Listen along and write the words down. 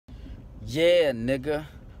Yeah, nigga.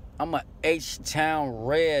 I'm a H-town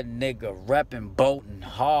red nigga, reppin' Bolton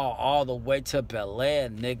Hall all the way to Bel Air,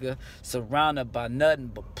 nigga. Surrounded by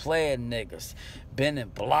nothing but player niggas. Been in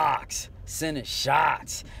blocks, sending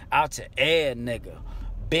shots out to air, nigga.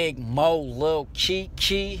 Big Mo, Lil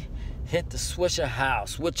Kiki, hit the Swisher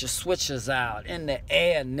house with your switchers out in the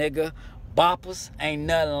air, nigga. Boppers, ain't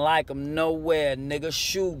nothing like them nowhere, nigga.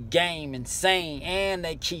 Shoe game insane, and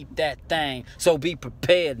they keep that thing. So be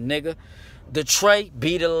prepared, nigga. The tray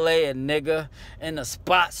be the layer, nigga. In a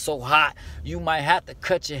spot so hot, you might have to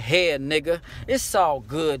cut your hair, nigga. It's all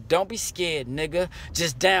good, don't be scared, nigga.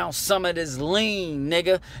 Just down some of this lean,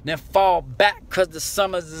 nigga. Then fall back, cause the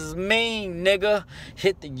summers is mean, nigga.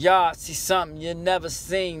 Hit the yard, see something you never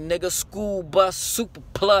seen, nigga. School bus, super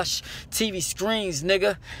plush, TV screens,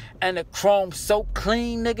 nigga. And the chrome so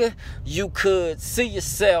clean, nigga. You could see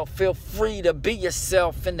yourself, feel free to be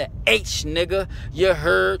yourself in the H, nigga. You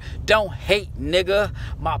heard? Don't hate, nigga.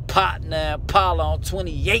 My partner Impala on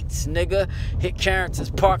 28s, nigga. Hit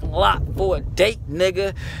Carrington's parking lot for a date,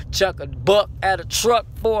 nigga. Chuck a buck at a truck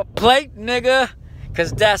for a plate, nigga.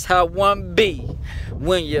 Cause that's how one be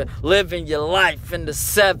when you're living your life in the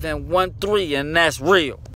 713, and that's real.